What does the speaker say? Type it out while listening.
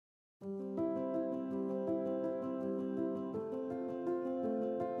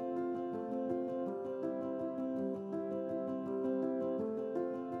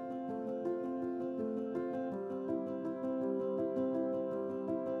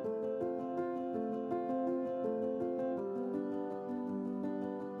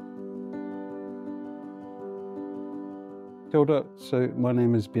Kia ora. So my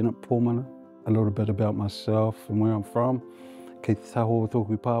name is Bennett Pomana. A little bit about myself and where I'm from. Kei te taho o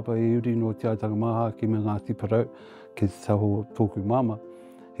tōku pāpa e uri no te aitanga maha ki me Ngāti Parau. Kei te taho o tōku mama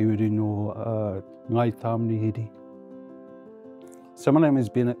he uri no Ngai Tāmani. So my name is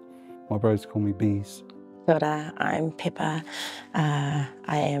Bennett. My bros call me Bees. Kia ora, I'm Pepa. I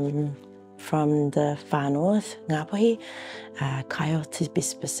am from the far north, Ngāpuhi, Kaio to be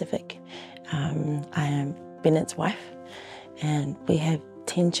specific. I am Bennett's wife and we have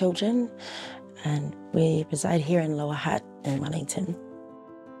 10 children and we reside here in Lower Hutt in Wellington.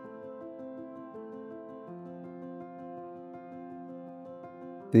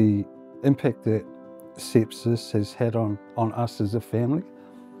 The impact that sepsis has had on us as a family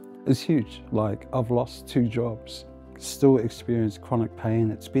is huge. Like, I've lost 2 jobs, still experience chronic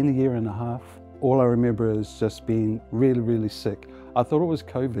pain. It's been a year and a half. All I remember is just being really, really sick. I thought it was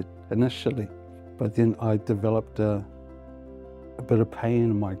COVID initially, but then I developed a bit of pain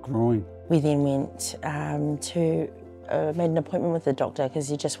in my groin. We then went made an appointment with the doctor because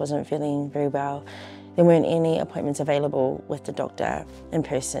he just wasn't feeling very well. There weren't any appointments available with the doctor in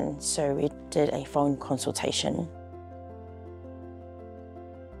person, so we did a phone consultation.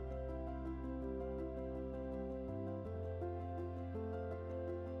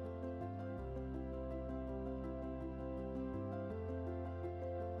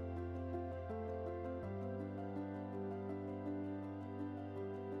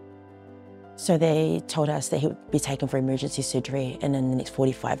 So they told us that he would be taken for emergency surgery, and in the next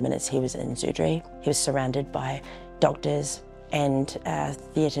 45 minutes he was in surgery. He was surrounded by doctors and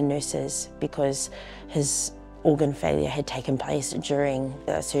theatre nurses because his organ failure had taken place during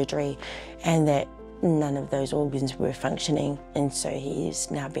the surgery and that none of those organs were functioning, and so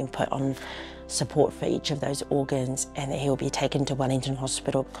he's now been put on support for each of those organs, and that he will be taken to Wellington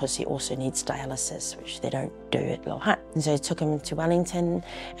Hospital because he also needs dialysis, which they don't do at Lower Hutt. And so I took him to Wellington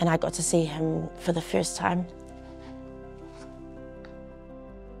and I got to see him for the first time.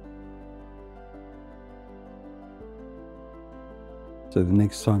 So the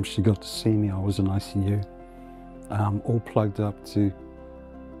next time she got to see me, I was in ICU, all plugged up to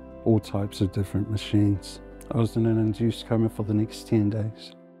all types of different machines. I was in an induced coma for the next 10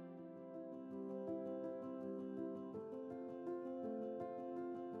 days.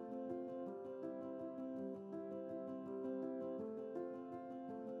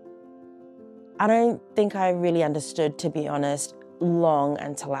 I don't think I really understood, to be honest, long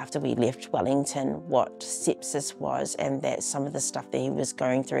until after we left Wellington what sepsis was, and that some of the stuff that he was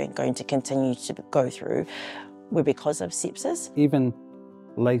going through and going to continue to go through were because of sepsis. Even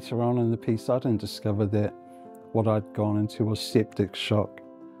later on in the piece, I didn't discover that what I'd gone into was septic shock.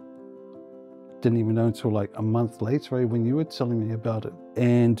 Didn't even know until like a month later when you were telling me about it.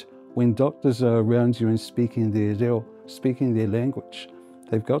 And when doctors are around you and speaking their reo, speaking their language,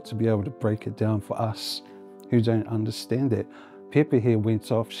 they've got to be able to break it down for us who don't understand that. Pepa here went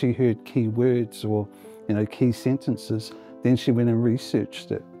off, she heard key words or key sentences, then she went and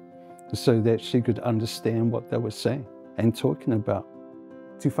researched it so that she could understand what they were saying and talking about.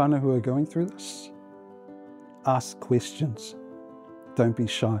 To whānau who are going through this, ask questions, don't be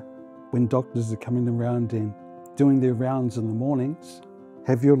shy. When doctors are coming around and doing their rounds in the mornings,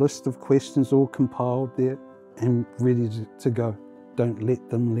 have your list of questions all compiled there and ready to go. Don't let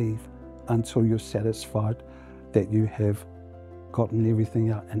them leave until you're satisfied that you have gotten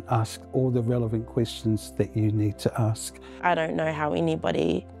everything out, and ask all the relevant questions that you need to ask. I don't know how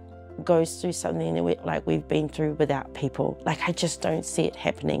anybody goes through something like we've been through without people. Like, I just don't see it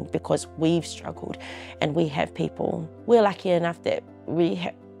happening because we've struggled and we have people. We're lucky enough that we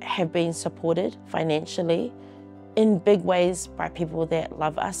have been supported financially in big ways by people that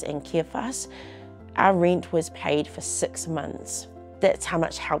love us and care for us. Our rent was paid for 6 months. That's how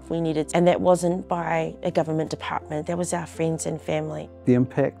much help we needed. And that wasn't by a government department, that was our friends and family. The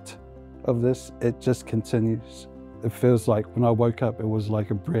impact of this, it just continues. It feels like when I woke up, it was like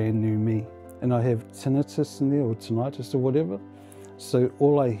a brand new me. And I have tinnitus in there, or tinnitus or whatever. So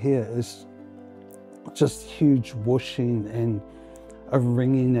all I hear is just huge whooshing and a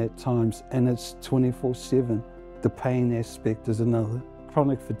ringing at times, and it's 24/7. The pain aspect is another.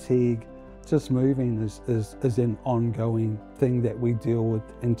 Chronic fatigue. Just moving is an ongoing thing that we deal with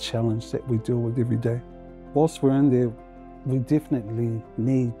and challenge that we deal with every day. Whilst we're in there, we definitely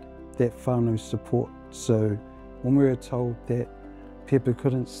need that whānau support. So when we were told that Pepa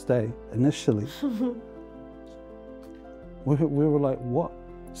couldn't stay initially, we were like, what?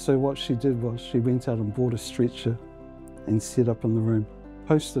 So what she did was she went out and bought a stretcher and set up in the room,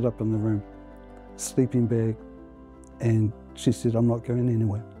 posted up in the room, sleeping bag, and she said, I'm not going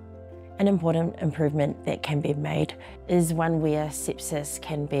anywhere. An important improvement that can be made is one where sepsis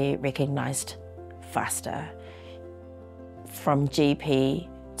can be recognised faster, from GP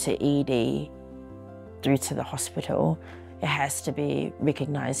to ED through to the hospital. It has to be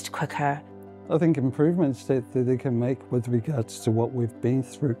recognised quicker. I think improvements that they can make with regards to what we've been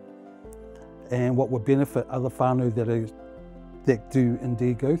through and what would benefit other whānau that do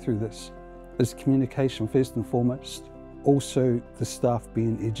indeed go through this is communication first and foremost. Also the staff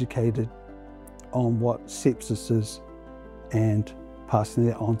being educated on what sepsis is and passing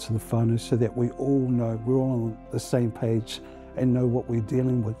that on to the whānau so that we all know, we're all on the same page and know what we're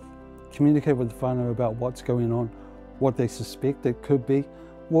dealing with. Communicate with the whānau about what's going on, what they suspect it could be,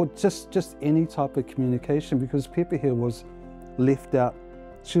 or just any type of communication, because Pepa here was left out.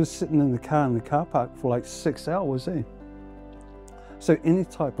 She was sitting in the car park for like 6 hours, So any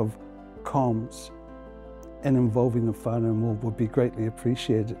type of comms and involving the whānau more would be greatly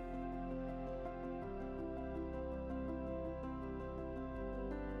appreciated.